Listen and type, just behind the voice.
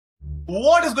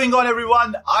What is going on,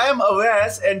 everyone? I am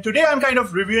Awais, and today I'm kind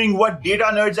of reviewing what data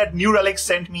nerds at New Relic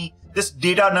sent me, this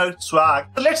data nerd swag.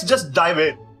 So let's just dive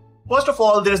in. First of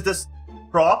all, there's this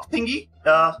prop thingy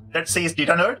that says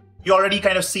data nerd. You already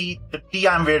kind of see the tee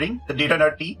I'm wearing, the data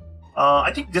nerd tee.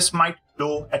 I think this might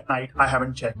glow at night. I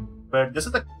haven't checked, but this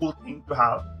is a cool thing to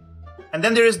have. And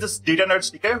then there is this data nerd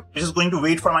sticker, which is going to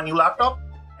wait for my new laptop.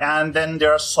 And then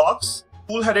there are socks.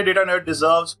 Cool-headed data nerd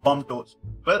deserves bum toes.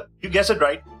 Well, you guessed it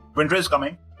right. Winter is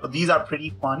coming, so these are pretty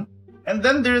fun. And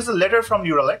then there is a letter from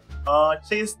New Relic. It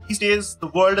says, these days, the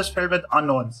world is filled with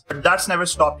unknowns, but that's never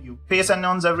stopped you. Face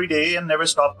unknowns every day and never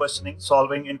stop questioning,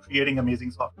 solving, and creating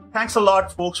amazing software. Thanks a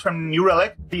lot, folks from New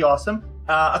Relic. Pretty awesome.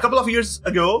 A couple of years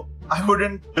ago, I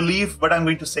wouldn't believe what I'm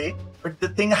going to say, but the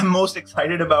thing I'm most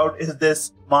excited about is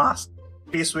this mask,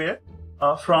 faceware,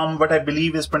 from what I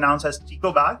believe is pronounced as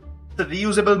Chico bag. It's a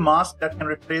reusable mask that can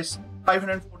replace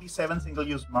 547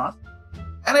 single-use masks.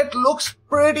 And it looks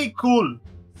pretty cool.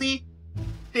 See,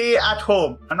 stay at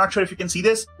home. I'm not sure if you can see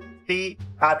this. Stay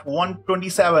at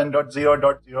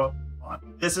 127.0.01.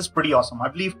 This is pretty awesome. I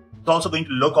believe it's also going to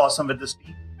look awesome with this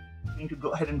tee. I'm going to go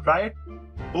ahead and try it.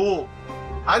 Oh,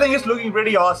 I think it's looking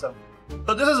pretty awesome.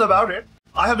 So this is about it.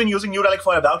 I have been using New Relic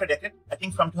for about a decade, I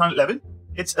think from 2011.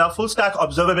 It's a full stack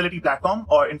observability platform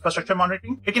or infrastructure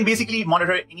monitoring. It can basically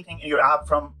monitor anything in your app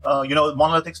from,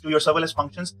 monolithics to your serverless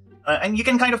functions. And you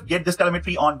can kind of get this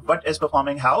telemetry on what is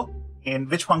performing how and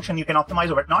which function you can optimize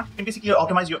or what not. You can basically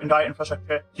optimize your entire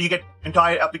infrastructure. So you get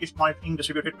entire application monitoring,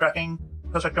 distributed tracking,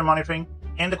 infrastructure monitoring.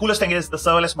 And the coolest thing is the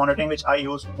serverless monitoring, which I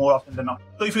use more often than not.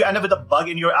 So if you end up with a bug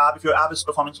in your app, if your app is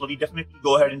performing slowly, definitely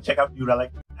go ahead and check out New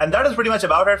Relic. And that is pretty much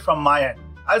about it from my end.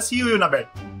 I'll see you in a bit.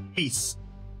 Peace.